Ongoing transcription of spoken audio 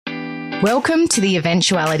Welcome to the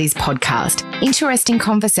Eventualities podcast, interesting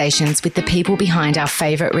conversations with the people behind our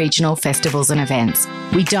favourite regional festivals and events.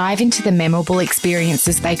 We dive into the memorable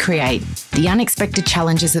experiences they create, the unexpected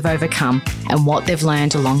challenges they've overcome, and what they've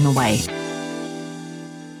learned along the way.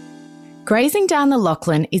 Grazing Down the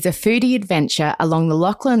Lachlan is a foodie adventure along the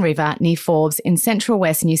Lachlan River near Forbes in central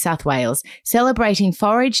west New South Wales, celebrating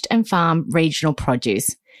foraged and farm regional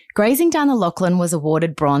produce. Grazing Down the Lachlan was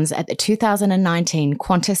awarded bronze at the 2019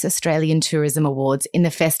 Qantas Australian Tourism Awards in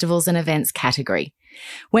the Festivals and Events category.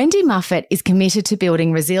 Wendy Muffett is committed to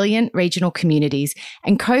building resilient regional communities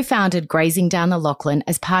and co-founded Grazing Down the Lachlan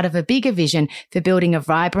as part of a bigger vision for building a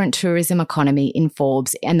vibrant tourism economy in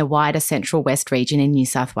Forbes and the wider Central West region in New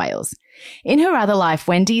South Wales. In her other life,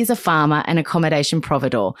 Wendy is a farmer and accommodation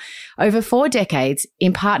provider. Over 4 decades,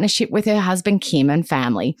 in partnership with her husband Kim and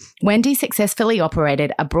family, Wendy successfully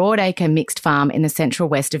operated a broadacre mixed farm in the central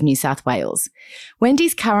west of New South Wales.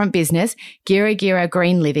 Wendy's current business, Gira Gira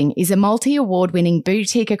Green Living, is a multi-award-winning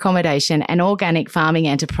boutique accommodation and organic farming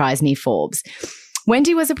enterprise near Forbes.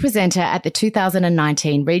 Wendy was a presenter at the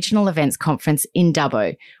 2019 Regional Events Conference in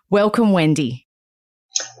Dubbo. Welcome, Wendy.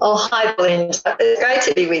 Oh, hi, Belinda. It's great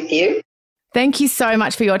to be with you. Thank you so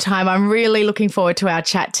much for your time. I'm really looking forward to our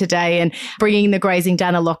chat today and bringing the Grazing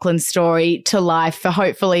Down the Lachlan story to life for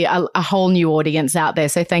hopefully a whole new audience out there.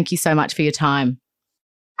 So thank you so much for your time.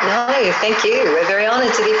 No, thank you. We're very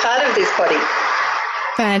honoured to be part of this body.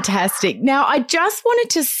 Fantastic. Now, I just wanted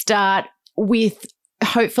to start with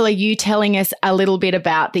hopefully you telling us a little bit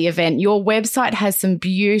about the event. Your website has some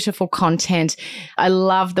beautiful content. I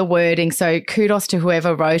love the wording, so kudos to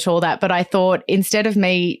whoever wrote all that. But I thought instead of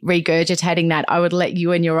me regurgitating that, I would let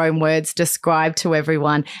you in your own words describe to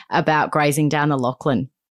everyone about Grazing Down the Lachlan.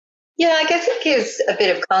 Yeah, I guess it gives a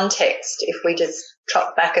bit of context if we just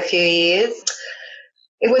trot back a few years.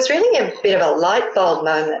 It was really a bit of a light bulb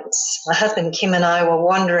moment. My husband Kim and I were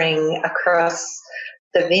wandering across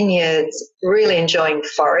the vineyards, really enjoying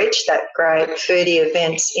Forage, that great foodie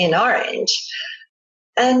event in Orange.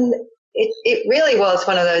 And it really was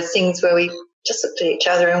one of those things where we just looked at each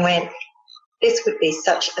other and went, this would be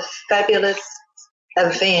such a fabulous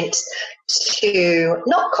event to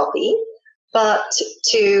not copy, but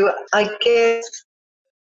to, I guess,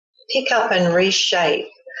 pick up and reshape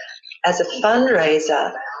as a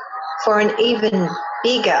fundraiser for an even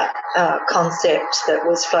bigger concept that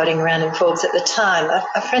was floating around in Forbes at the time.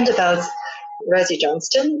 A friend of ours, Rosie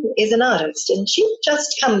Johnston, is an artist, and she'd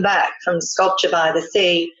just come back from Sculpture by the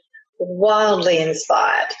Sea, wildly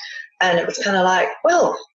inspired. And it was kind of like,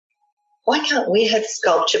 well, why can't we have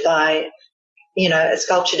sculpture by, a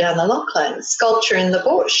sculpture down the Lachlan, sculpture in the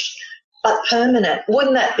bush, but permanent?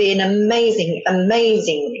 Wouldn't that be an amazing,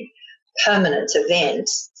 amazing permanent event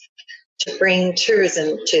to bring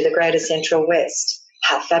tourism to the greater Central West?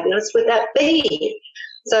 How fabulous would that be?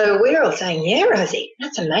 So we're all saying, yeah, Rosie,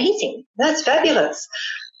 that's amazing. That's fabulous.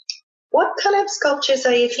 What kind of sculptures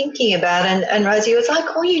are you thinking about? And Rosie was like,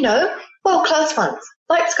 world-class ones,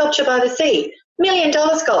 like Sculpture by the Sea, $1 million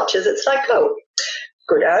sculptures. It's like, oh,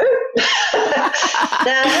 good-o.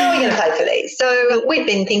 Now, how are we going to pay for these? So we've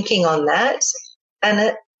been thinking on that,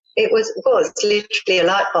 and it was literally a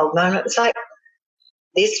light bulb moment. It's like,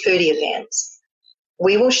 this foodie event,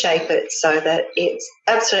 we will shape it so that it's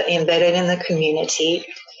absolutely embedded in the community.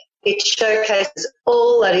 It showcases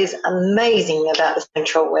all that is amazing about the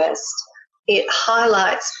Central West. It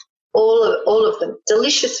highlights all of the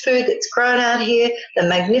delicious food that's grown out here, the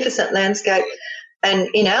magnificent landscape. And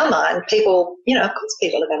in our mind, people, of course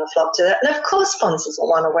people are going to flock to that. And of course sponsors will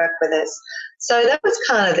want to work with us. So that was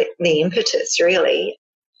kind of the impetus, really.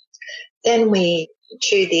 Then we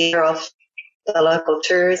chewed the ear off the local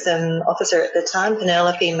tourism officer at the time,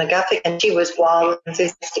 Penelope McGuffick, and she was wildly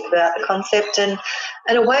enthusiastic about the concept, and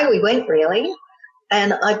away we went, really.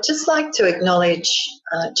 And I'd just like to acknowledge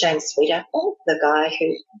James Sweetapple, the guy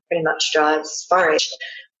who pretty much drives Forage.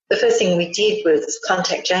 The first thing we did was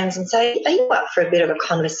contact James and say, are you up for a bit of a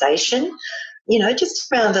conversation, just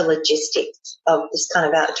around the logistics of this kind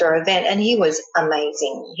of outdoor event? And he was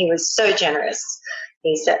amazing. He was so generous.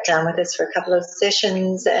 He sat down with us for a couple of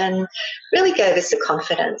sessions and really gave us the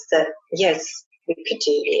confidence that, yes, we could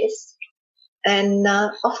do this. And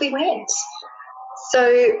off we went.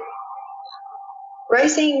 So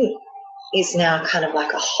Grazing is now kind of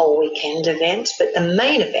like a whole weekend event, but the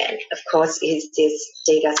main event, of course, is this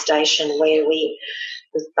degustation where we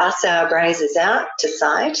bus our grazers out to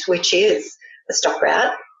site, which is a stock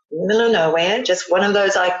route, middle of nowhere, just one of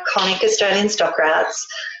those iconic Australian stock routes,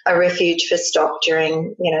 a refuge for stock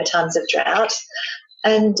during, times of drought.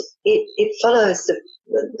 And it follows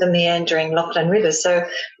the meandering Lachlan River. So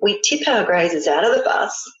we tip our grazers out of the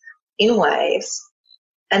bus in waves,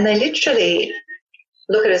 and they literally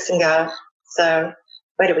look at us and go, so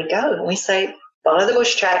where do we go? And we say, follow the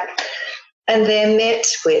bush track. And they're met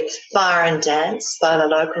with fire and dance by the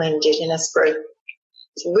local Indigenous group.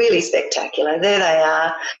 It's really spectacular. There they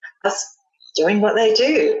are, us doing what they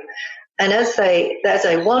do. And as they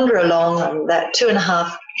wander along on that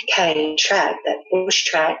 2.5K track, that bush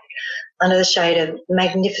track, under the shade of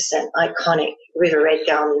magnificent, iconic River Red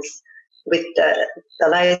Gums, with the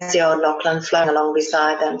lazy old Lachlan flowing along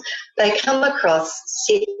beside them, they come across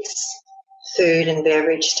 6 food and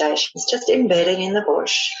beverage stations just embedded in the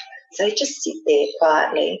bush. So they just sit there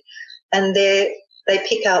quietly, and they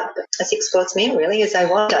pick up a 6-course meal really as they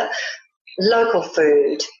wander. Local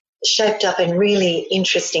food shaped up in really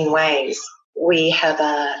interesting ways. We have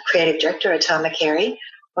a creative director, Atama Carey,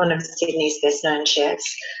 one of Sydney's best-known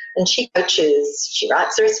chefs, and she writes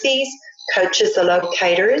the recipes, coaches the local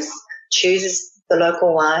caterers, chooses the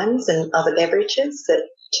local wines and other beverages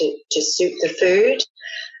to suit the food,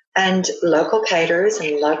 and local caterers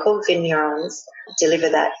and local vignerons deliver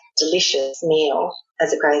that delicious meal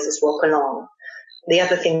as the grazers walk along. The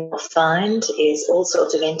other thing you'll find is all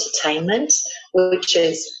sorts of entertainment, which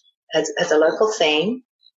has a local theme.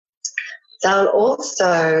 They'll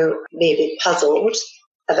also be a bit puzzled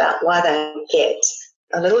about why they get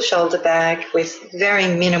a little shoulder bag with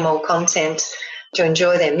very minimal content to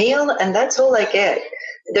enjoy their meal, and that's all they get.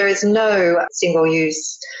 There is no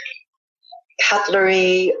single-use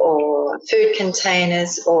cutlery or food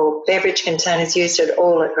containers or beverage containers used at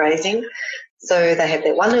all at grazing. So they have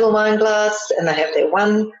their one little wine glass and they have their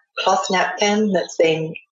one cloth napkin that's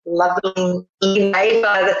been lovely made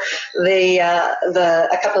by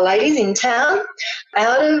a couple of ladies in town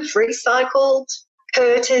out of recycled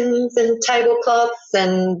curtains and tablecloths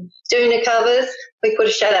and doona covers. We put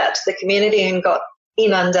a shout out to the community and got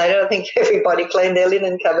inundated. I think everybody cleaned their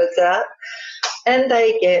linen cupboards out. And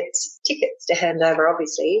they get tickets to hand over,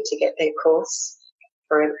 obviously, to get their course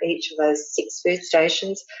for each of those 6 food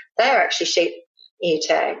stations. They are actually sheep ear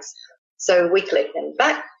tags, so we collect them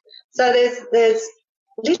back. So there's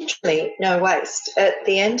literally no waste. At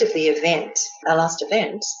the end of the event, our last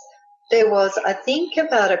event, there was, I think,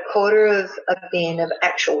 about 1/4 of a bin of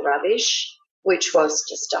actual rubbish, which was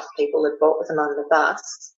just stuff people had bought with them on the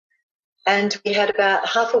bus. And we had about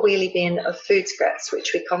half a wheelie bin of food scraps,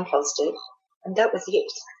 which we composted. And that was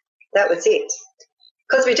it. That was it.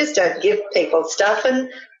 Because we just don't give people stuff, and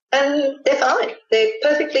they're fine. They're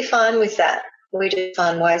perfectly fine with that. We just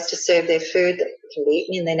find ways to serve their food that can be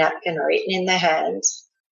eaten in their napkin or eaten in their hands.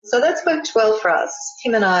 So that's worked well for us.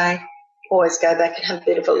 Tim and I always go back and have a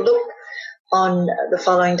bit of a look on the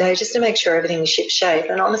following day just to make sure everything is ship-shape.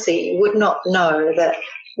 And honestly, you would not know that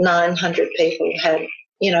 900 people had,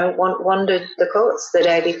 wandered the course the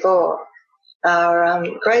day before. Our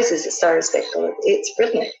grazers are so respectful. It's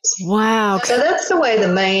brilliant. Wow. So that's the way the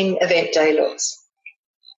main event day looks.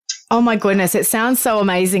 Oh my goodness, it sounds so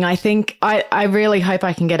amazing. I think I really hope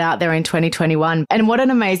I can get out there in 2021. And what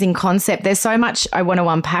an amazing concept. There's so much I want to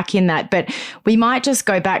unpack in that, but we might just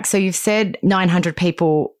go back. So you've said 900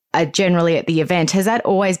 people are generally at the event. Has that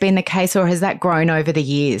always been the case, or has that grown over the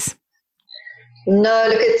years? No,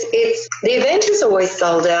 look, it's the event is always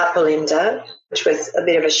sold out, Belinda, which was a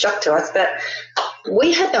bit of a shock to us, but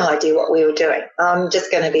we had no idea what we were doing. I'm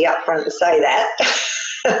just going to be upfront to say that.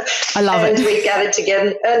 I love it. And we gathered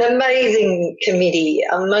together an amazing committee,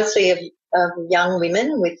 mostly of young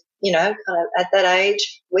women with, kind of at that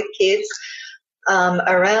age with kids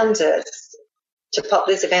around us to pop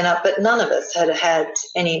this event up, but none of us had had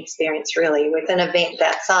any experience really with an event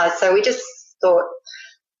that size. So we just thought,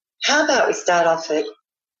 how about we start off at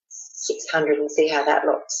 600 and see how that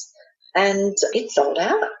looks? And it sold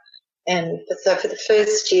out. And so for the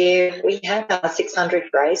first year, we had our 600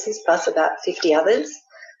 grazers plus about 50 others,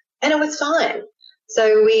 and it was fine.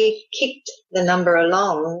 So we kicked the number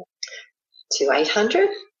along to 800,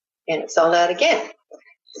 and it sold out again.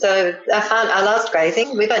 So our last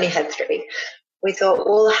grazing, we've only had 3. We thought,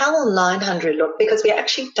 well, how will 900 look? Because we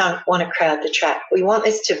actually don't want to crowd the track. We want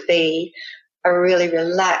this to be a really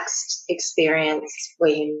relaxed experience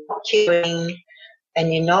where you're not queuing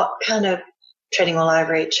and you're not kind of treading all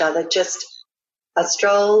over each other, just a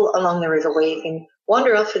stroll along the river where you can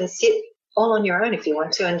wander off and sit all on your own if you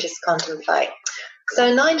want to and just contemplate.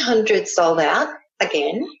 So 900 sold out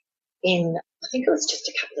again in, I think it was just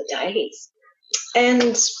a couple of days.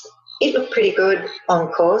 And it looked pretty good on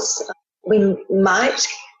course. We might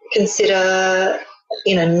consider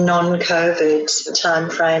in a non-COVID time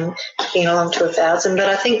frame getting along to 1,000, but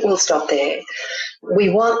I think we'll stop there. We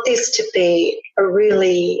want this to be a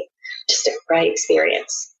really just a great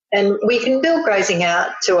experience. And we can build grazing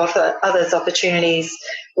out to offer others opportunities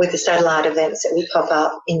with the satellite events that we pop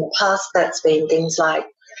up. In the past, that's been things like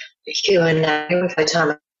the Q&A with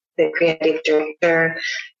Otama, the creative director,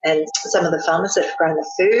 and some of the farmers that have grown the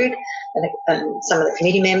food, and some of the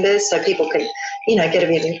committee members, so people can, get a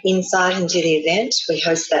bit of insight into the event. We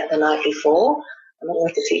host that the night before, along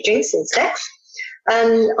with a few drinks and snacks.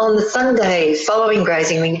 And on the Sunday following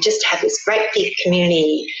grazing, we just have this great big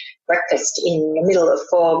community breakfast in the middle of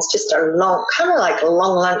Forbes, just a long, kind of like a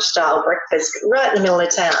long lunch-style breakfast right in the middle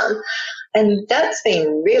of town. And that's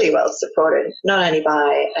been really well supported, not only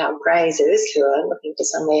by our grazers who are looking for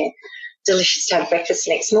somewhere delicious to have breakfast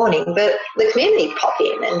next morning, but the community pop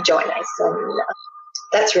in and join us, and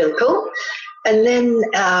that's really cool. And then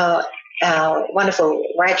our wonderful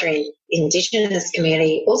Wiradjuri Indigenous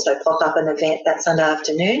community also pop up an event that Sunday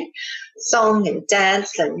afternoon, song and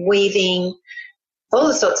dance and weaving, all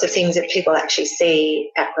the sorts of things that people actually see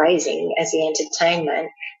at grazing as the entertainment,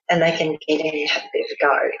 and they can get in and have a bit of a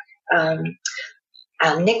go.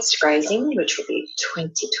 Our next grazing, which will be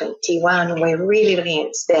 2021, we're really looking at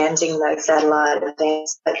expanding those satellite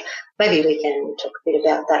events, but maybe we can talk a bit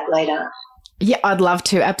about that later. Yeah, I'd love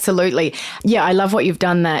to. Absolutely. Yeah, I love what you've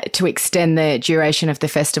done there to extend the duration of the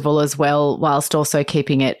festival as well, whilst also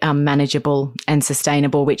keeping it manageable and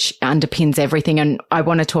sustainable, which underpins everything. And I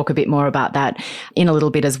want to talk a bit more about that in a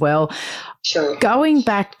little bit as well. Sure. Going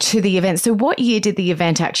back to the event, so what year did the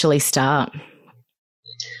event actually start?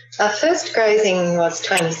 Our first grazing was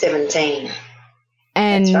 2017.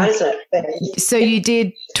 And that's right, isn't it? So you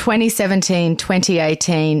did 2017,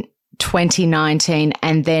 2018, 2019,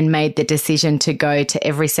 and then made the decision to go to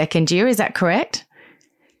every second year. Is that correct?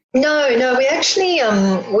 No, we actually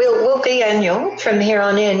we'll be annual from here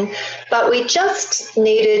on in, but we just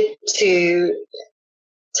needed to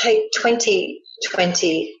take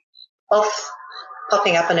 2020 off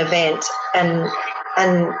popping up an event and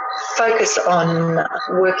focus on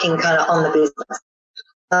working kind of on the business.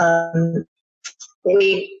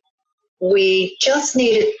 We just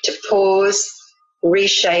needed to pause,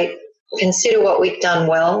 reshape, consider what we've done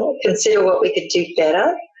well, consider what we could do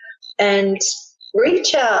better, and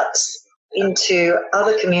reach out into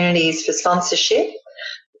other communities for sponsorship.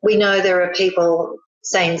 We know there are people,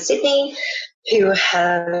 say in Sydney, who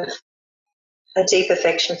have a deep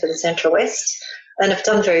affection for the Central West and have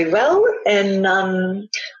done very well and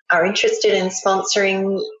are interested in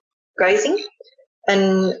sponsoring grazing.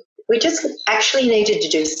 And we just actually needed to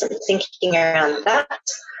do some thinking around that.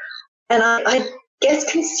 And I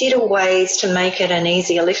guess consider ways to make it an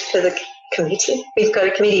easier lift for the committee. We've got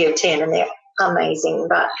a committee of 10 and they're amazing.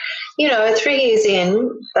 But, 3 years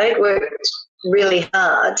in, they'd worked really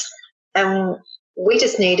hard and we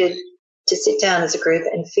just needed to sit down as a group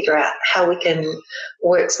and figure out how we can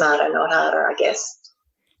work smarter, not harder, I guess.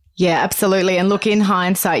 Yeah, absolutely. And look, in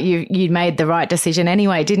hindsight, you made the right decision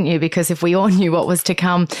anyway, didn't you? Because if we all knew what was to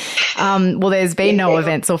come, there's been no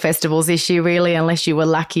events or festivals this year really, unless you were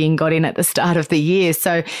lucky and got in at the start of the year.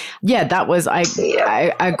 So yeah, that was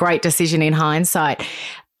a great decision in hindsight.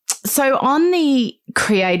 So on the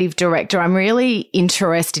creative director, I'm really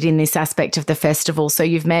interested in this aspect of the festival. So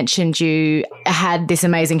you've mentioned you had this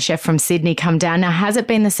amazing chef from Sydney come down. Now, has it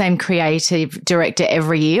been the same creative director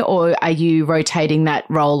every year, or are you rotating that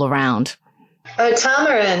role around?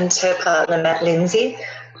 Otama and her partner, Matt Lindsay,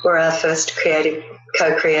 were our first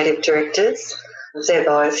co-creative directors. They're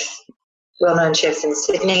both well-known chefs in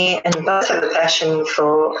Sydney and both have a passion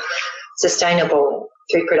for sustainable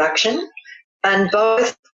food production, and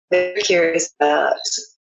both very curious about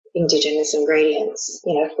Indigenous ingredients,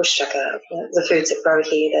 bush tucker, the foods that grow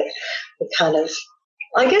here that we kind of,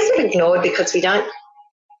 I guess, have ignored because we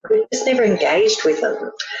just never engaged with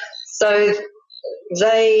them. So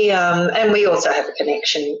they, and we also have a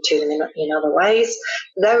connection to them in other ways.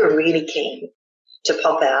 They were really keen to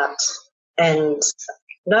pop out and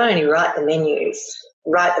not only write the menus,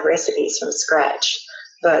 write the recipes from scratch,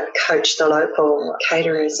 but coach the local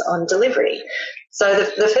caterers on delivery. So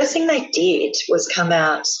the first thing they did was come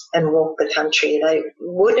out and walk the country. They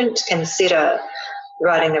wouldn't consider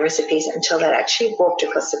writing the recipes until they'd actually walked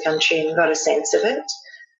across the country and got a sense of it.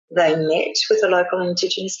 They met with the local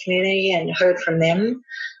Indigenous community and heard from them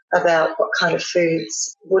about what kind of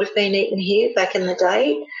foods would have been eaten here back in the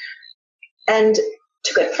day and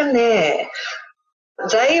took it from there.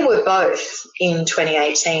 They were both in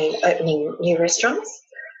 2018 opening new restaurants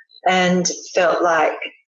and felt like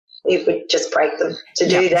it would just break them to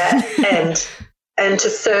do that and to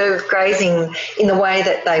serve grazing in the way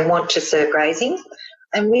that they want to serve grazing.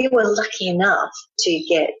 And we were lucky enough to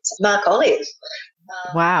get Mark Olive.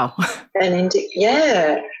 Wow. And to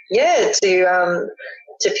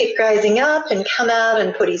to pick grazing up and come out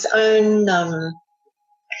and put his own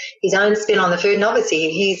spin on the food. And obviously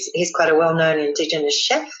he's quite a well-known Indigenous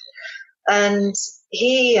chef, and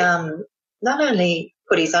he not only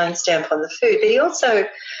put his own stamp on the food, but he also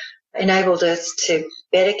enabled us to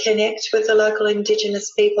better connect with the local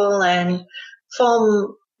Indigenous people and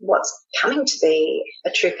form what's coming to be a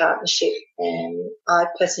true partnership. And I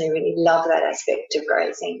personally really love that aspect of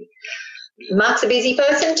grazing. Mark's a busy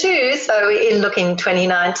person too, so in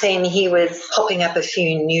 2019 he was popping up a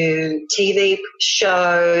few new TV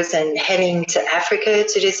shows and heading to Africa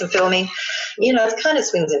to do some filming. It's kind of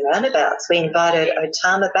swings and roundabouts. We invited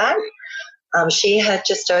Otama back. She had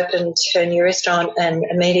just opened her new restaurant and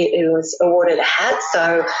immediately was awarded a hat,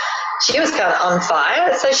 so she was kind of on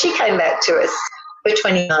fire. So she came back to us for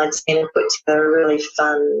 2019 and put together a really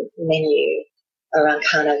fun menu around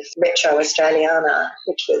kind of retro Australiana,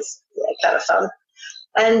 which was kind of fun.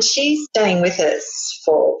 And she's staying with us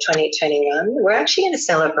for 2021. We're actually going to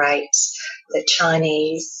celebrate the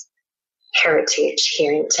Chinese heritage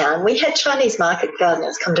here in town. We had Chinese market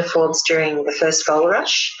gardeners come to Forbes during the first gold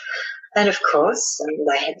rush. And, of course,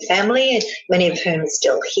 they had family, many of whom are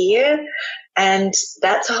still here. And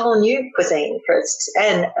that's a whole new cuisine for us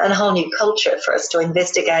and a whole new culture for us to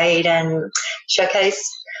investigate and showcase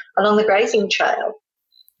along the grazing trail.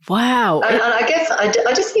 Wow. And I guess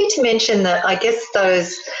I just need to mention that I guess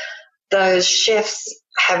those chefs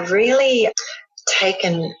have really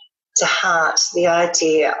taken to heart the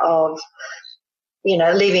idea of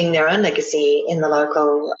leaving their own legacy in the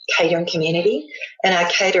local catering community. And our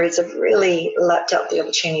caterers have really lapped up the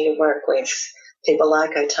opportunity to work with people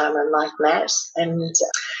like Otama and like Matt and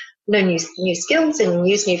learn new skills and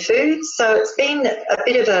use new foods. So it's been a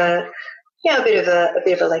bit of a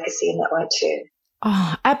legacy in that way too.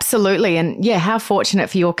 Oh, absolutely. And how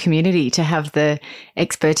fortunate for your community to have the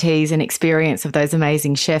expertise and experience of those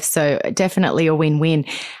amazing chefs. So definitely a win-win.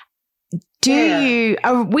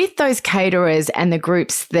 With those caterers and the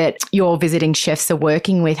groups that your visiting chefs are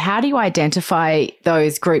working with, how do you identify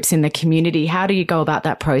those groups in the community? How do you go about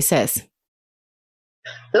that process?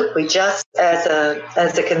 Look, we just, as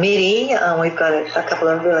a committee, we've got a couple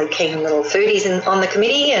of really keen little foodies on the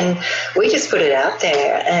committee, and we just put it out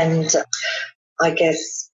there. And I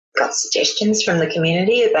guess got suggestions from the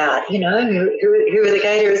community about, who are the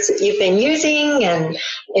caterers that you've been using and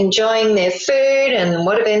enjoying their food, and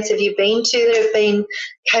what events have you been to that have been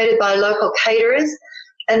catered by local caterers.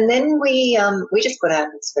 And then we just put out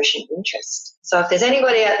an expression of interest. So if there's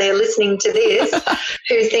anybody out there listening to this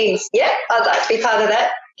who thinks, I'd like to be part of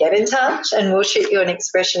that, get in touch and we'll shoot you an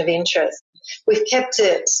expression of interest. We've kept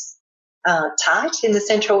it tight in the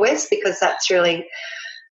Central West because that's really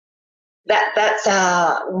that's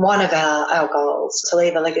one of our goals, to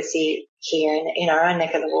leave a legacy here in our own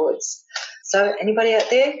neck of the woods. So anybody out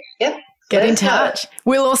there, get in touch.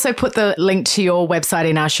 We'll also put the link to your website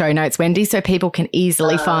in our show notes, Wendy, so people can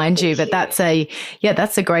easily find you. But that's a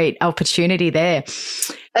great opportunity there.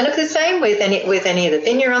 And look, the same with any of the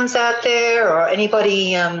vignerons out there, or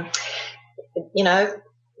anybody,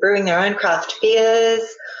 brewing their own craft beers,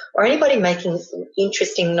 or anybody making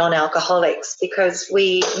interesting non-alcoholics, because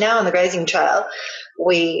we now on the Grazing Trail,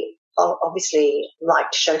 we obviously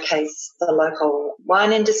like to showcase the local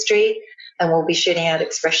wine industry, and we'll be shooting out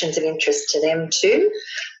expressions of interest to them too,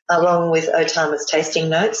 along with Otama's tasting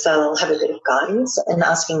notes. So I'll have a bit of guidance and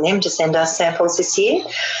asking them to send us samples this year.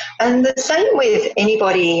 And the same with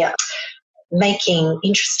anybody making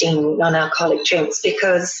interesting non-alcoholic drinks,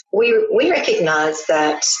 because we recognise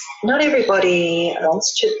that not everybody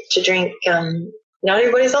wants to drink, not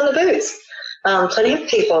everybody's on the booze. Plenty of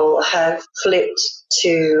people have flipped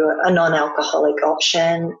to a non-alcoholic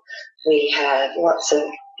option. We have lots of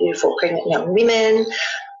beautiful pregnant young women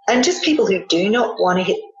and just people who do not want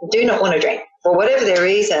to drink for whatever their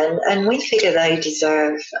reason, and we figure they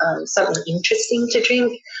deserve something interesting to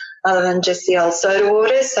drink other than just the old soda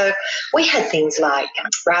water. So we had things like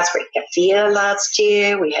raspberry kefir last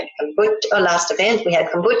year. We had last event we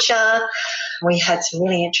had kombucha. We had some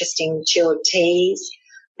really interesting chilled teas,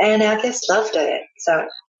 and our guests loved it. So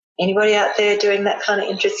anybody out there doing that kind of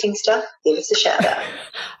interesting stuff, give us a shout out.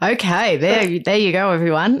 Okay, there you go,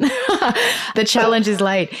 everyone. The challenge is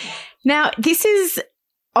laid. Now, this is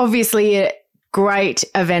obviously a great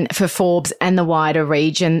event for Forbes and the wider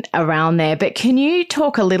region around there, but can you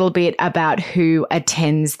talk a little bit about who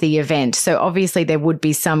attends the event? So obviously there would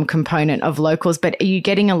be some component of locals, but are you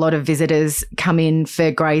getting a lot of visitors come in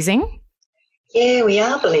for grazing? Yeah, we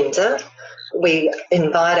are, Belinda. We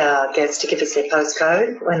invite our guests to give us their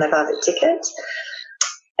postcode when they buy the ticket,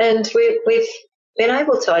 and we've been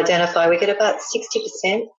able to identify, we get about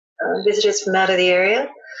 60% visitors from out of the area.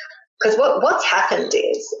 Because what's happened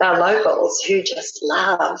is our locals who just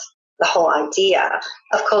love the whole idea,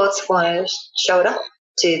 of course, want to show it up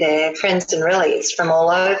to their friends and relatives from all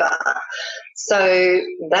over. So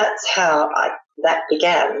that's how that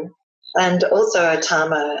began. And also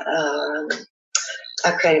Tama,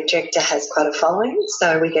 our creative director, has quite a following,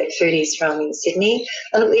 so we get foodies from Sydney.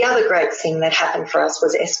 And the other great thing that happened for us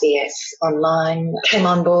was SBS Online came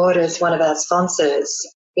on board as one of our sponsors,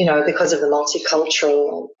 because of the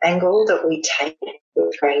multicultural angle that we take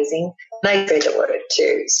with grazing. They spread the word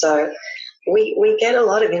too. So we get a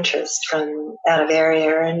lot of interest from out of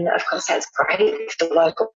area, and of course that's great for the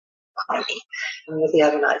local economy and with the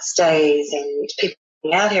overnight stays and people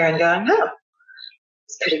out here and going, oh,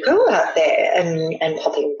 it's pretty cool out there, and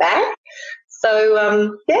popping back.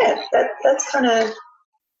 So,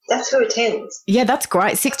 that's who attends. Yeah, that's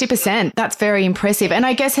great. 60%. That's very impressive. And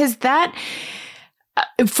I guess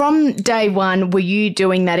from day one, were you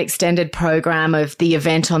doing that extended program of the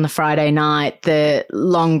event on the Friday night, the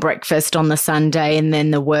long breakfast on the Sunday, and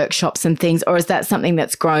then the workshops and things? Or is that something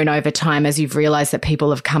that's grown over time as you've realised that people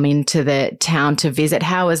have come into the town to visit?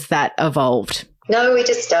 How has that evolved? No, we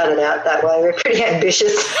just started out that way. We're pretty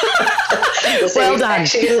ambitious. Well done.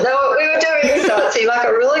 Actually didn't know what we were doing, so it seemed like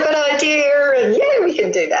a really good idea, and yeah, we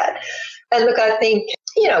can do that. And look, I think,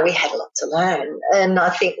 we had a lot to learn, and I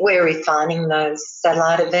think we're refining those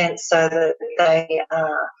satellite events so that they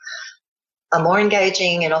are more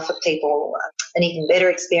engaging and offer people an even better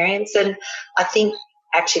experience. And I think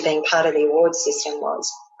actually being part of the awards system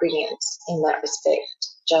was brilliant in that respect,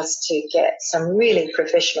 just to get some really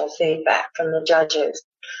professional feedback from the judges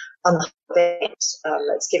on the event.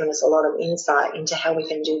 That's given us a lot of insight into how we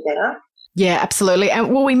can do better. Yeah, absolutely.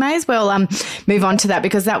 And well, we may as well move on to that,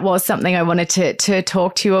 because that was something I wanted to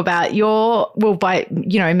talk to you about. By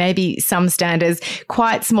maybe some standards,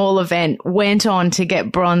 quite small event went on to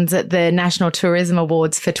get bronze at the National Tourism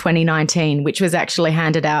Awards for 2019, which was actually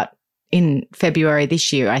handed out in February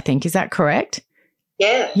this year, I think. Is that correct?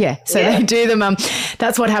 Yeah. So they do them.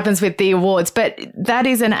 That's what happens with the awards. But that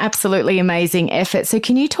is an absolutely amazing effort. So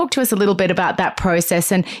can you talk to us a little bit about that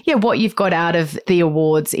process and, what you've got out of the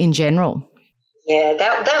awards in general? Yeah,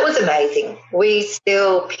 that was amazing. We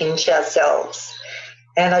still pinch ourselves.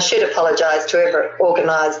 And I should apologise to whoever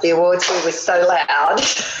organised the awards. We were so loud,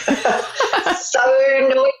 so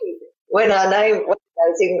noisy. When our name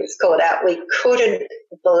was called out, we couldn't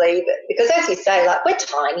believe it. Because as you say, we're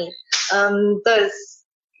tiny.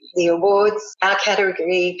 The awards, our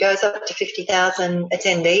category goes up to 50,000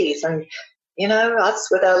 attendees, and us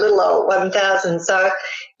with our little old 1,000. So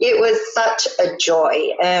it was such a joy,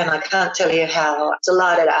 and I can't tell you how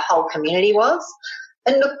delighted our whole community was.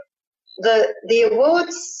 And look, the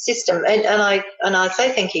awards system, and I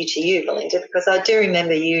say thank you to you, Belinda, because I do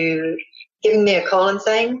remember you giving me a call and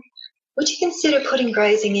saying, would you consider putting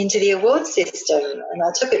grazing into the award system? And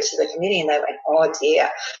I took it to the committee and they went, oh dear.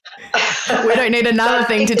 We don't need another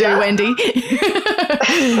thing to do, Wendy. It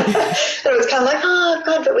was kind of like, oh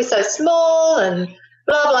God, but we're so small and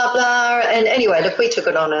blah, blah, blah. And anyway, look, we took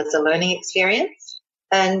it on as a learning experience,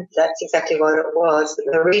 and that's exactly what it was.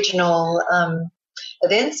 The regional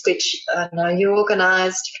events, which I know you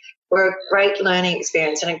organised, were a great learning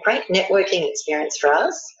experience and a great networking experience for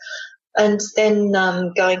us. And then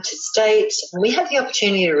going to state, we had the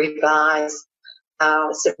opportunity to revise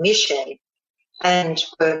our submission, and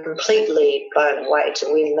were completely blown away to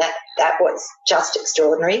win that. That was just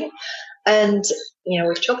extraordinary. And,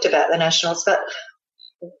 we've talked about the nationals, but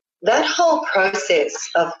that whole process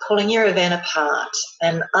of pulling your event apart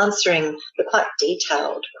and answering the quite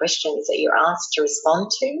detailed questions that you're asked to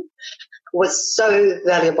respond to was so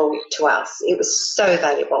valuable to us. It was so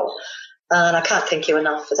valuable. And I can't thank you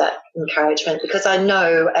enough for that encouragement, because I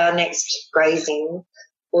know our next grazing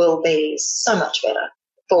will be so much better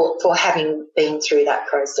for having been through that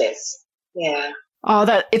process. Yeah.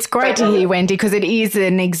 Oh, it's great to hear, Wendy, because it is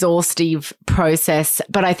an exhaustive process.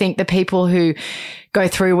 But I think the people who go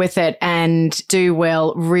through with it and do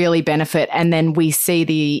well really benefit. And then we see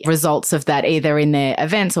the results of that either in their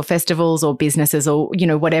events or festivals or businesses or,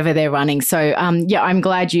 whatever they're running. So, I'm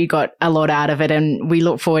glad you got a lot out of it. And we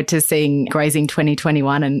look forward to seeing Grazing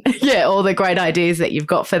 2021 and, all the great ideas that you've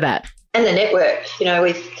got for that. And the network,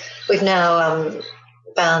 we've now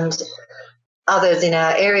found others in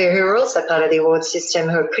our area who are also part of the awards system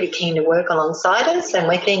who are pretty keen to work alongside us, and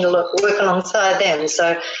we're keen to work alongside them.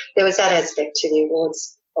 So there was that aspect to the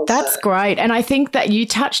awards also. That's great. And I think that you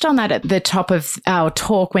touched on that at the top of our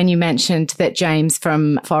talk when you mentioned that James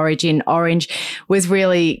from Forage in Orange was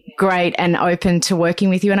really great and open to working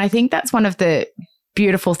with you. And I think that's one of the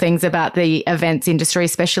beautiful things about the events industry,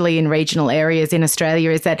 especially in regional areas in Australia,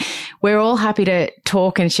 is that we're all happy to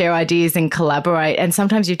talk and share ideas and collaborate. And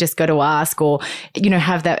sometimes you've just got to ask or,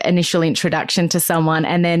 have that initial introduction to someone.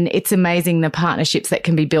 And then it's amazing the partnerships that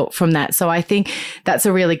can be built from that. So I think that's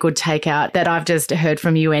a really good takeout that I've just heard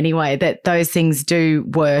from you anyway, that those things do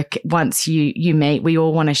work once you meet. We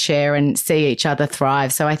all want to share and see each other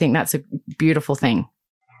thrive. So I think that's a beautiful thing.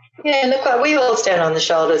 Yeah, look, we all stand on the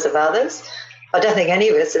shoulders of others. I don't think any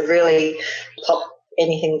of us have really popped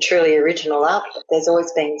anything truly original up. There's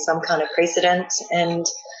always been some kind of precedent, and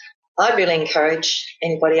I'd really encourage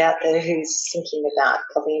anybody out there who's thinking about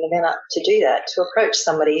popping an event up to do that, to approach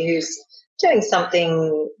somebody who's doing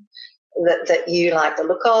something that you like the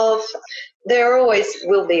look of. There always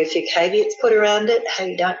will be a few caveats put around it, how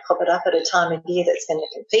you don't pop it up at a time of year that's going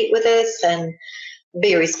to compete with us, and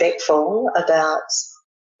be respectful about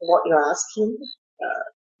what you're asking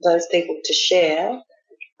those people to share.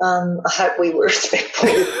 I hope we were respectful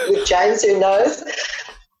with James, who knows.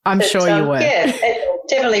 I'm sure you were. Yeah,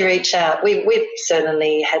 definitely reach out. We've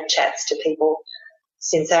certainly had chats to people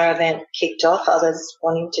since our event kicked off, others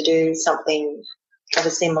wanting to do something of a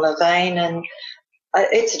similar vein, and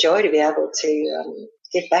it's a joy to be able to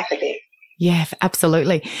give back a bit. Yeah,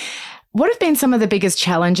 absolutely. What have been some of the biggest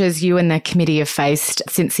challenges you and the committee have faced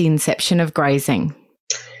since the inception of Grazing?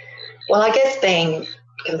 Well, I guess being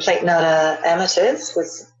complete and utter amateurs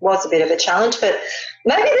was a bit of a challenge, but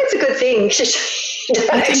maybe that's a good thing.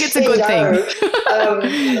 I think it's a good thing.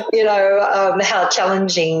 How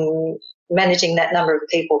challenging managing that number of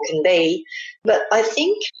people can be. But I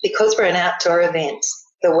think because we're an outdoor event,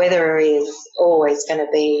 the weather is always going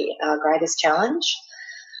to be our greatest challenge.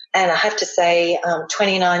 And I have to say,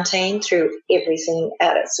 2019 threw everything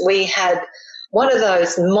at us. We had one of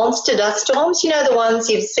those monster dust storms, the ones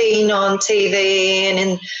you've seen on TV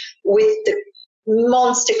and with the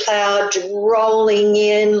monster cloud rolling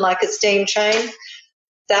in like a steam train.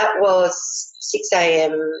 That was 6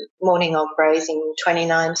 a.m. morning of Grazing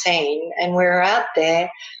 2019, and we were out there.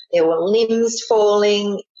 There were limbs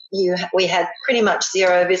falling. We had pretty much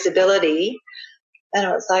zero visibility, and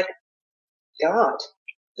it was like, God,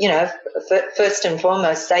 first and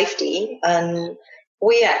foremost, safety. And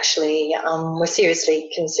we actually were seriously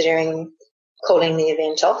considering calling the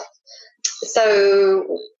event off.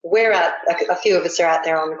 So we're out, a few of us are out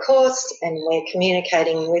there on the course, and we're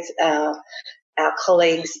communicating with our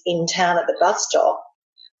colleagues in town at the bus stop,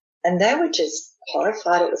 and they were just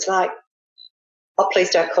horrified. It was like, oh, please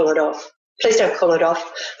don't call it off. Please don't call it off.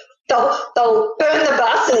 They'll burn the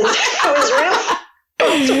buses. It was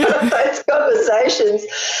really one of those conversations.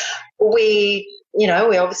 We're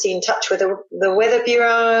obviously in touch with the Weather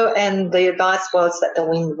Bureau, and the advice was that the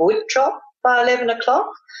wind would drop by 11 o'clock.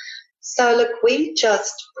 So, look, we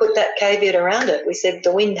just put that caveat around it. We said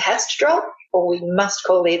the wind has to drop or we must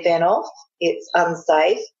call the event off. It's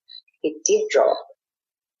unsafe. It did drop.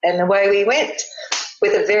 And away we went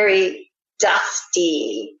with a very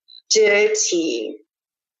dusty, dirty,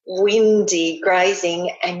 windy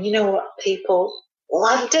Grazing. And you know what? People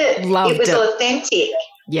loved it. It was authentic.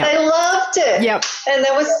 Yep. They loved it. Yep. And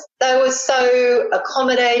they were so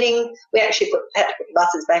accommodating. We actually had to put the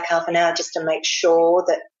buses back half an hour just to make sure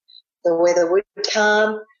that the weather would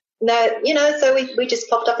calm. So we just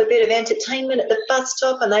popped up a bit of entertainment at the bus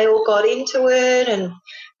stop, and they all got into it and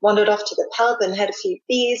wandered off to the pub and had a few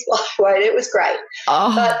beers while we waited. It was great.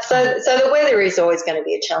 Oh. But so the weather is always going to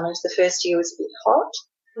be a challenge. The first year was a bit hot.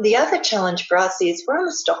 The other challenge for us is we're on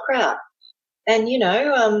a stock route, and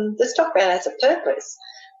the stock route has a purpose.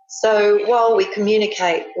 So while we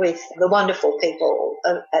communicate with the wonderful people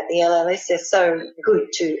at the LLS, they're so good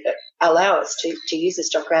to allow us to use the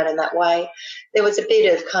stock route in that way. There was a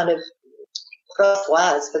bit of kind of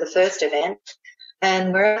crosswise for the first event,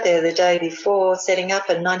 and we're out there the day before setting up,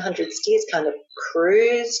 and 900 steers kind of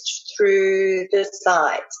cruised through the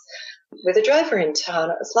site with a driver in tow.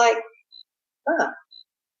 It was like,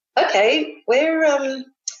 okay, we're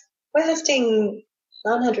hosting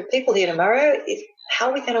 900 people here tomorrow. How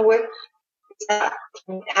are we going to work this out?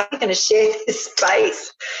 How are we going to share this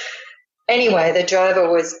space? Anyway, the driver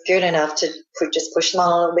was good enough to just push them on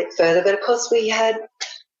a little bit further, but of course we had a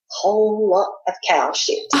whole lot of cow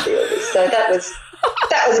shit to deal with. So that was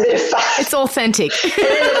a bit of fun. It's authentic. And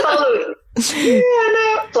then the following,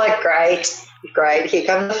 it's like great, here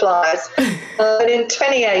come the flies. But in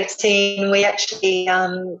 2018, we actually,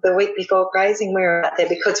 the week before Grazing, we were out there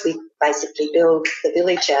because we basically build the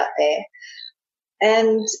village out there.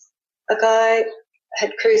 And a guy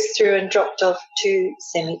had cruised through and dropped off 2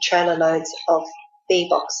 semi-trailer loads of bee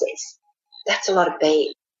boxes. That's a lot of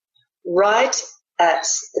bee. Right at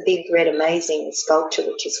the Big Red Amazing sculpture,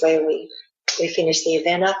 which is where we finished the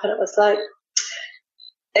event up, and it was like,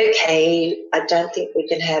 okay, I don't think we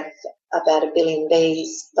can have about 1 billion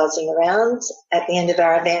bees buzzing around at the end of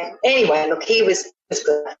our event. Anyway, look, he was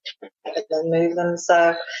good at move them.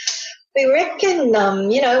 So we reckon,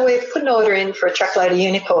 we've put an order in for a truckload of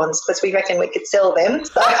unicorns because we reckon we could sell them.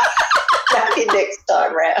 So maybe next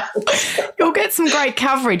time round. You'll get some great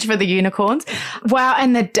coverage for the unicorns. Wow,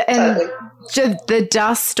 and the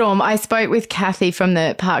dust storm. I spoke with Kathy from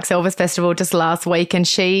the Parks Elvis Festival just last week, and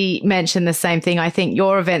she mentioned the same thing. I think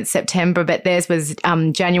your event's September, but theirs was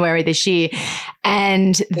January this year.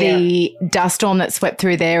 And the dust storm that swept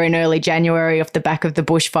through there in early January off the back of the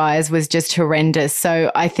bushfires was just horrendous.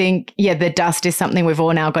 So I think, the dust is something we've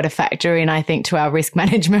all now got to factor in, I think, to our risk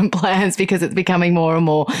management plans, because it's becoming more and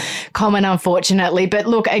more common, unfortunately. But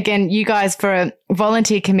look, again, you guys, for a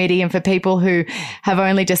volunteer committee and for people who have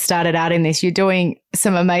only just started out in this, you're doing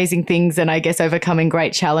some amazing things and I guess overcoming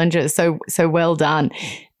great challenges. So well done.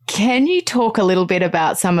 Can you talk a little bit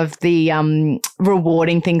about some of the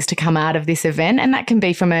rewarding things to come out of this event? And that can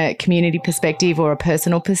be from a community perspective or a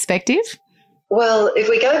personal perspective. Well, if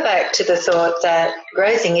we go back to the thought that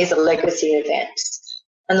grazing is a legacy event,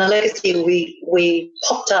 and the legacy we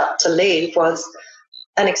popped up to leave was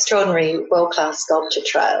an extraordinary world-class sculpture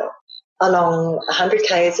trail along 100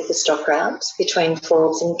 k's of the stock route between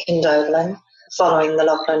Forbes and Kindovelin, following the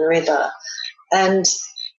Lachlan River. And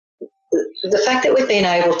the fact that we've been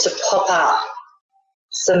able to pop up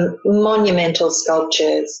some monumental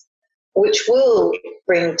sculptures which will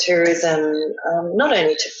bring tourism not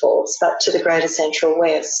only to Forbes but to the Greater Central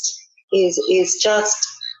West is just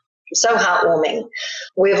so heartwarming.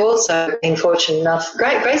 We've also been fortunate enough,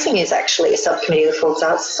 grazing is actually a subcommittee of the Forbes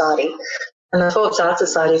Arts Society, and the Forbes Arts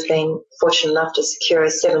Society has been fortunate enough to secure a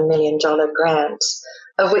 $7 million grant,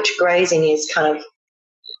 of which grazing is kind of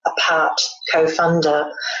a part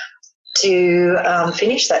co-funder, to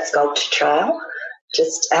finish that sculpture trail,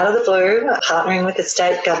 just out of the blue, partnering with the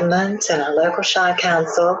state government and our local Shire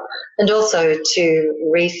Council, and also to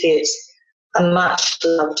refit a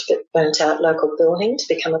much-loved but burnt-out local building to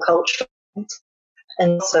become a cultural event,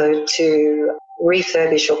 and also to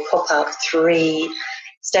refurbish or pop up 3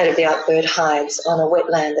 state-of-the-art bird hives on a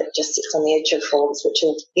wetland that just sits on the edge of Forbes, which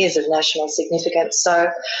is of national significance.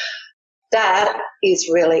 So that is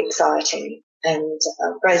really exciting. And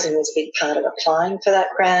grazing was a big part of applying for that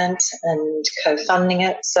grant and co-funding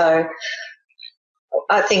it. So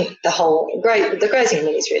I think the grazing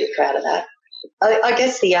committee is really proud of that. I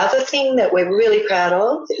guess the other thing that we're really proud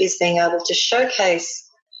of is being able to showcase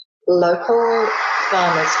local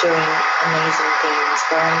farmers doing amazing things,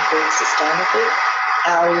 growing food sustainably,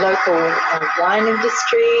 our local wine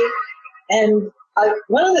industry. And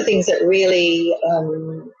one of the things that really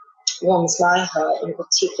warms my heart in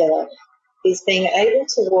particular is being able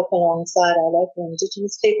to walk alongside our local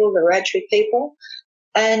Indigenous people, the Wiradjuri people,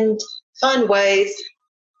 and find ways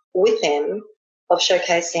with them of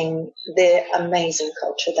showcasing their amazing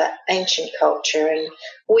culture, that ancient culture, and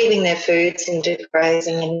weaving their foods into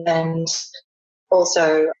grazing, and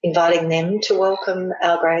also inviting them to welcome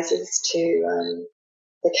our grazers to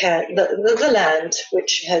the land,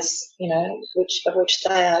 which has, of which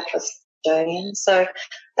they are custodians. So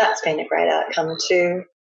that's been a great outcome too.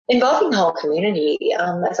 Involving the whole community,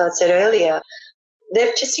 as I said earlier,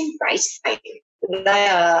 they've just embraced it. They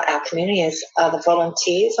are our community, are the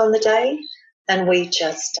volunteers on the day, and we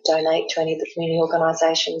just donate to any of the community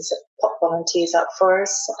organisations that pop volunteers up for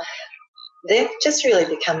us. They've just really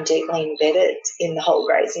become deeply embedded in the whole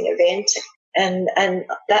grazing event, and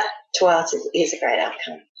that to us is a great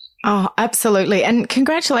outcome. Oh, absolutely. And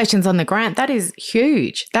congratulations on the grant. That is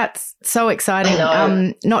huge. That's so exciting,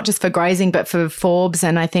 not just for grazing, but for Forbes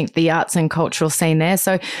and I think the arts and cultural scene there.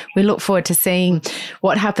 So we look forward to seeing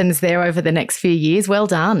what happens there over the next few years. Well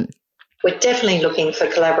done. We're definitely looking for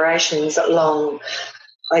collaborations along,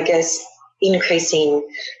 I guess, increasing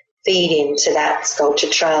feed into that sculpture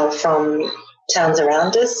trail from towns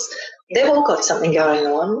around us. They've all got something going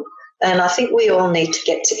on. And I think we all need to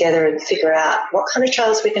get together and figure out what kind of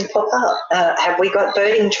trails we can pop up. Have we got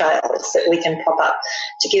birding trails that we can pop up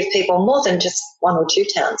to give people more than just 1 or 2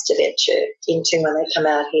 towns to venture into when they come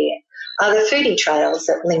out here? Are there foodie trails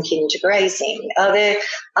that link into grazing? Are there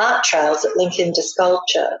art trails that link into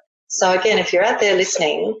sculpture? So again, if you're out there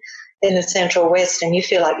listening in the Central West and you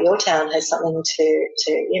feel like your town has something to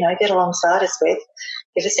get alongside us with,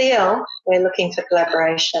 give us a yell. We're looking for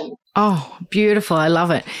collaboration. Oh, beautiful. I love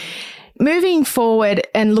it. Moving forward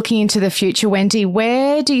and looking into the future, Wendy,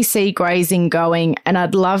 where do you see grazing going? And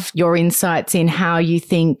I'd love your insights in how you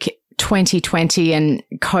think 2020 and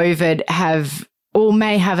COVID have or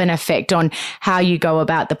may have an effect on how you go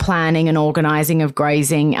about the planning and organising of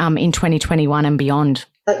grazing in 2021 and beyond?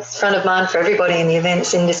 That's front of mind for everybody in the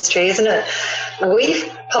events industry, isn't it? We've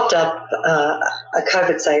popped up a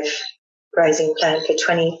COVID-safe grazing plan for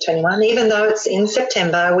 2021. Even though it's in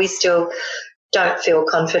September, we still don't feel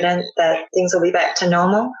confident that things will be back to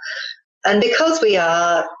normal. And because we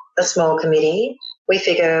are a small committee, we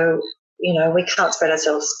figure, we can't spread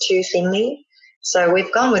ourselves too thinly. So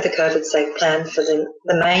we've gone with the COVID-safe plan for the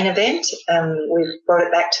main event. We've brought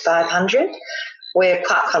it back to 500. We're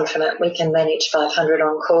quite confident we can manage 500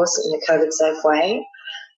 on course in a COVID-safe way.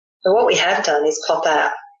 But what we have done is pop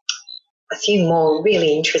out a few more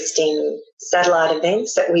really interesting satellite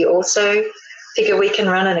events that we also figure we can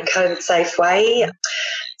run in a COVID-safe way.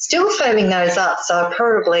 Still firming those up, so I'll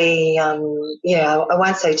probably, I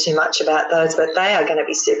won't say too much about those, but they are going to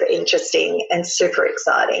be super interesting and super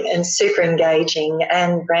exciting and super engaging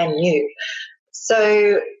and brand new.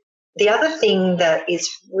 So the other thing that is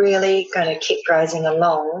really going to keep grazing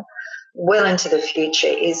along well into the future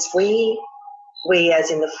is we as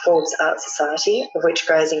in the Forbes Arts Society, of which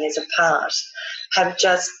grazing is a part, have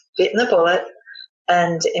just bitten the bullet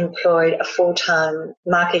and employed a full-time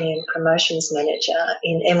marketing and promotions manager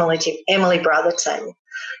in Emily Brotherton.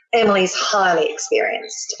 Emily's highly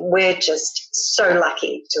experienced. We're just so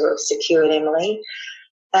lucky to have secured Emily.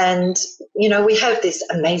 And, we have this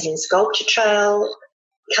amazing sculpture trail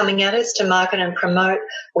coming at us to market and promote.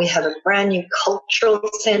 We have a brand new cultural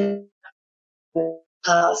centre,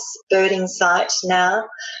 birding site now.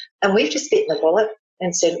 And we've just bitten the bullet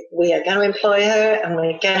and said we are going to employ her and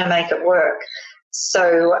we're going to make it work.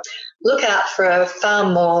 So look out for a far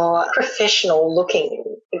more professional looking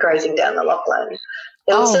grazing down the Lachlan.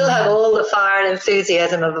 It'll still have all the fire and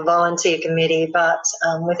enthusiasm of a volunteer committee, but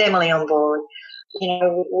with Emily on board,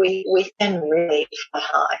 we can really fly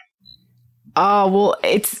high. Oh, well,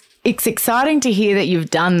 it's exciting to hear that you've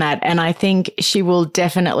done that, and I think she will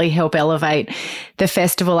definitely help elevate the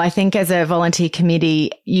festival. I think as a volunteer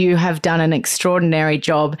committee, you have done an extraordinary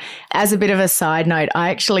job. As a bit of a side note, I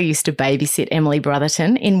actually used to babysit Emily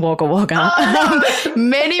Brotherton in Wagga Wagga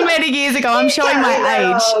many, many years ago. I'm showing my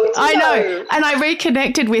age. I know. And I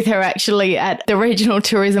reconnected with her actually at the Regional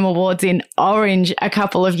Tourism Awards in Orange a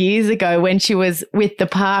couple of years ago when she was with the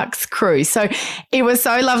Parks crew. So it was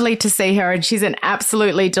so lovely to see her, and she's an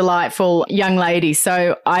absolutely delightful young lady.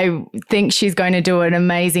 So I think she's going to do an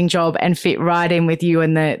amazing job and fit right in with you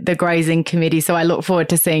and the grazing committee. So I look forward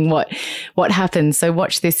to seeing what happens. So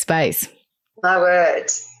watch this space. My word.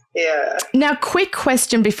 Yeah. Now, quick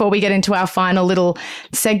question before we get into our final little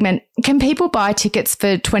segment. Can people buy tickets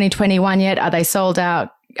for 2021 yet? Are they sold out?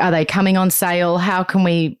 Are they coming on sale? How can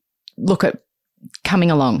we look at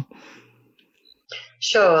coming along?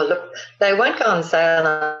 Sure. Look, they won't go on sale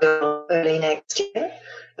until early next year,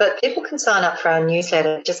 but people can sign up for our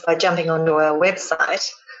newsletter just by jumping onto our website.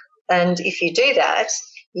 And if you do that,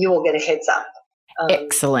 you will get a heads up.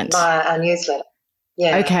 Excellent. Via our newsletter.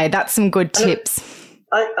 Yeah. Okay, that's some good tips.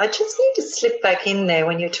 I just need to slip back in there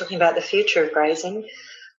when you're talking about the future of grazing.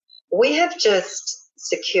 We have just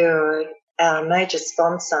secured our major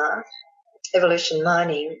sponsor, Evolution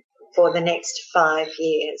Mining, for the next 5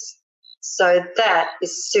 years. So that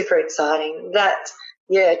is super exciting.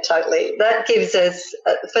 Yeah, totally. That gives us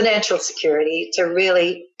financial security to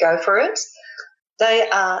really go for it.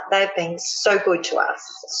 They've been so good to us,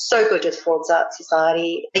 so good to the Forbes Arts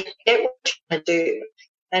Society. They get what we're trying to do.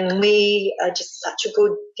 And we are just such a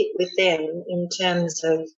good fit with them in terms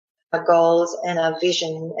of our goals and our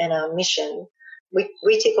vision and our mission.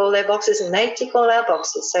 We tick all their boxes and they tick all our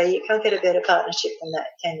boxes. So you can't get a better partnership than that,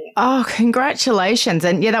 can you? Oh, congratulations.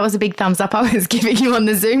 And yeah, that was a big thumbs up I was giving you on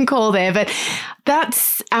the Zoom call there. But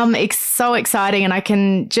that's so exciting. And I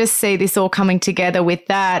can just see this all coming together with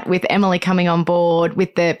that, with Emily coming on board,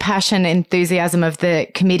 with the passion, enthusiasm of the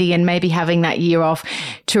committee, and maybe having that year off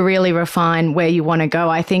to really refine where you want to go.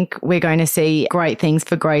 I think we're going to see great things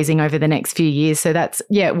for grazing over the next few years. So that's,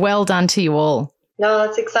 well done to you all. No,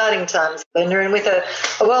 it's exciting times, Linda, and with a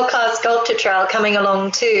world-class sculpture trail coming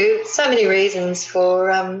along too, so many reasons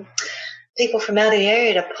for people from out of the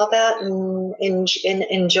area to pop out and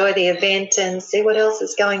enjoy the event and see what else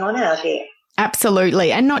is going on out here.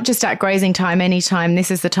 Absolutely. And not just at grazing time, anytime.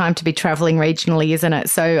 This is the time to be travelling regionally, isn't it?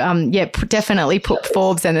 So, definitely put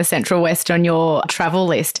Forbes and the Central West on your travel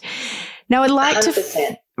list. Now, I'd like 100%.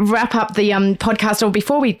 to wrap up the podcast, or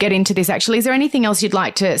before we get into this, actually, is there anything else you'd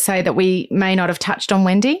like to say that we may not have touched on,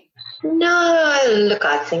 Wendy? No, look,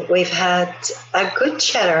 I think we've had a good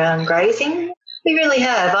chat around grazing. We really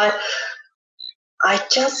have. I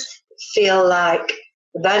just feel like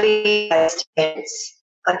value-based events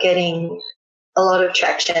are getting a lot of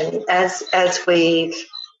traction as we've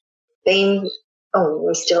been,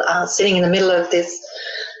 we still are sitting in the middle of this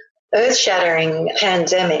earth-shattering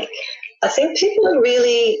pandemic. I think people are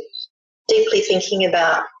really deeply thinking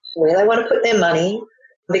about where they want to put their money,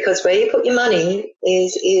 because where you put your money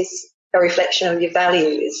is a reflection of your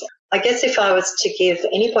values. I guess if I was to give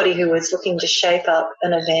anybody who was looking to shape up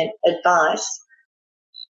an event advice,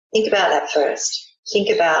 think about that first. Think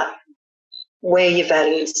about where your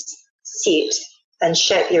values sit and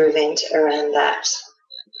shape your event around that.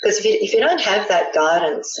 Because if you don't have that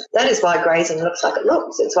guidance, that is why grazing looks like it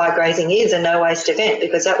looks. It's why grazing is a no-waste event,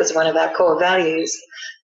 because that was one of our core values.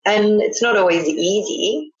 And it's not always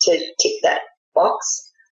easy to tick that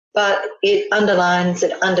box, but it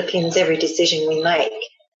underpins every decision we make.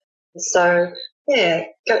 So, yeah,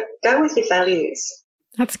 go with your values.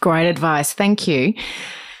 That's great advice. Thank you.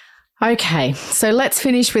 Okay, so let's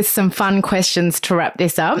finish with some fun questions to wrap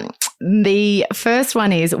this up. The first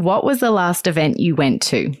one is, what was the last event you went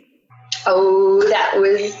to? Oh, that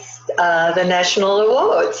was the National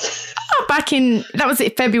Awards. Oh, that was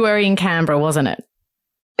February in Canberra, wasn't it?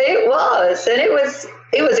 It was, and it was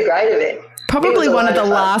a great event. Probably one of the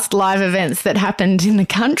last live events that happened in the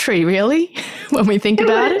country, really, when we think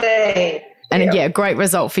about it. And yeah, great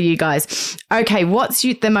result for you guys. Okay, what's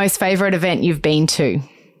the most favourite event you've been to?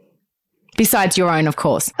 Besides your own, of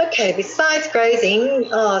course. Okay, besides grazing,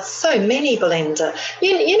 so many, Belinda.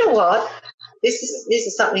 You know what? This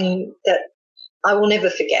is something that I will never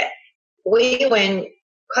forget. We went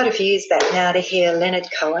quite a few years back now to hear Leonard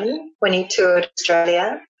Cohen when he toured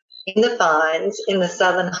Australia in the Pines, in the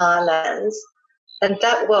Southern Highlands, and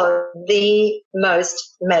that was the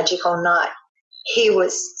most magical night. He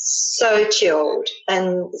was so chilled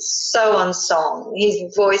and so on song.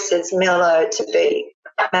 His voice is mellow to be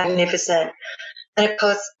magnificent. And of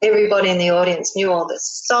course, everybody in the audience knew all the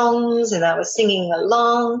songs and they were singing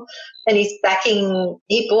along. And he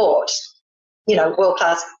brought,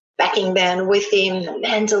 world-class backing band with him, the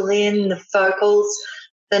mandolin, the vocals.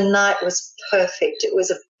 The night was perfect. It was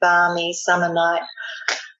a balmy summer night.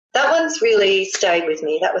 That one's really stayed with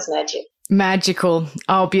me. That was magic. Magical.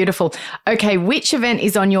 Oh, beautiful. Okay, which event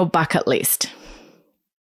is on your bucket list?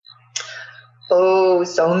 Oh,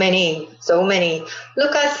 so many.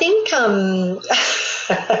 Look, I think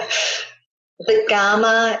the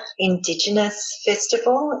Gama Indigenous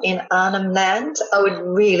Festival in Arnhem Land, I would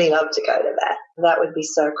really love to go to that. That would be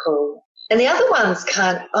so cool. And the other ones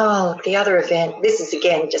the other event, this is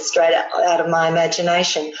again just straight out of my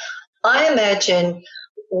imagination. I imagine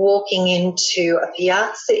walking into a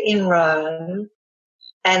piazza in Rome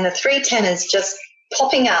and the three tenors just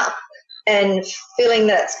popping up and filling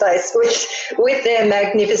that space with their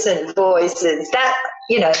magnificent voices.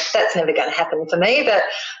 That's never going to happen for me, but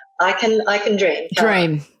I can dream.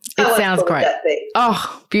 Dream. It sounds great.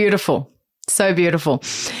 Oh, beautiful. So beautiful.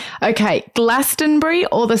 Okay, Glastonbury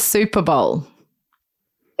or the Super Bowl?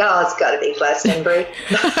 Oh, it's got to be Glastonbury.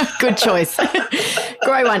 Good choice.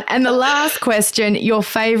 Great one. And the last question, your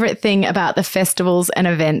favourite thing about the festivals and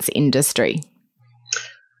events industry?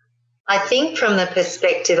 I think from the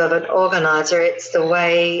perspective of an organiser, it's the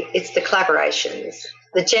collaborations,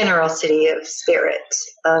 the generosity of spirit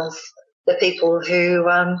of the people who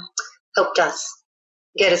helped us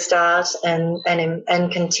get a start and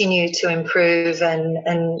continue to improve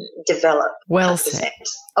and develop. Well said.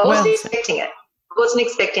 I wasn't expecting it.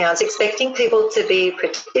 I was expecting people to be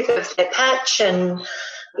protective of their patch and,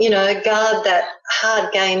 guard that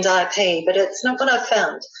hard-gained IP, but it's not what I've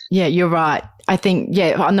found. Yeah, you're right. I think,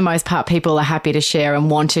 on the most part, people are happy to share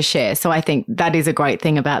and want to share. So I think that is a great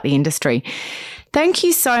thing about the industry. Thank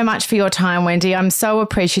you so much for your time, Wendy. I'm so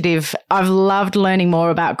appreciative. I've loved learning more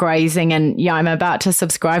about grazing, and I'm about to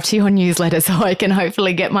subscribe to your newsletter so I can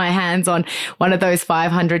hopefully get my hands on one of those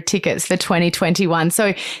 500 tickets for 2021.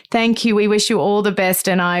 So thank you. We wish you all the best,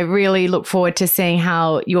 and I really look forward to seeing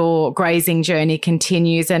how your grazing journey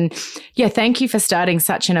continues. And thank you for starting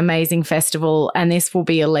such an amazing festival, and this will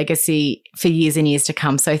be a legacy for years and years to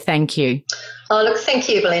come. So thank you. Oh, look, thank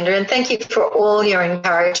you, Belinda, and thank you for all your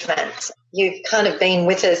encouragement. You've kind of been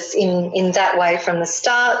with us in that way from the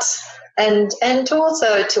start, and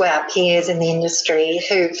also to our peers in the industry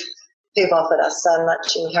who've offered us so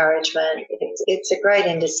much encouragement. It's a great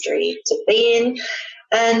industry to be in,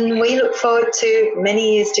 and we look forward to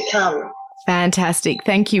many years to come. Fantastic.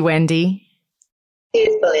 Thank you, Wendy.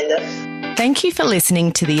 Cheers, Belinda. Thank you for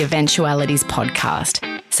listening to the Eventualities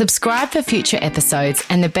podcast. Subscribe for future episodes,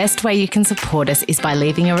 and the best way you can support us is by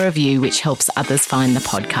leaving a review, which helps others find the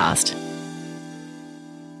podcast.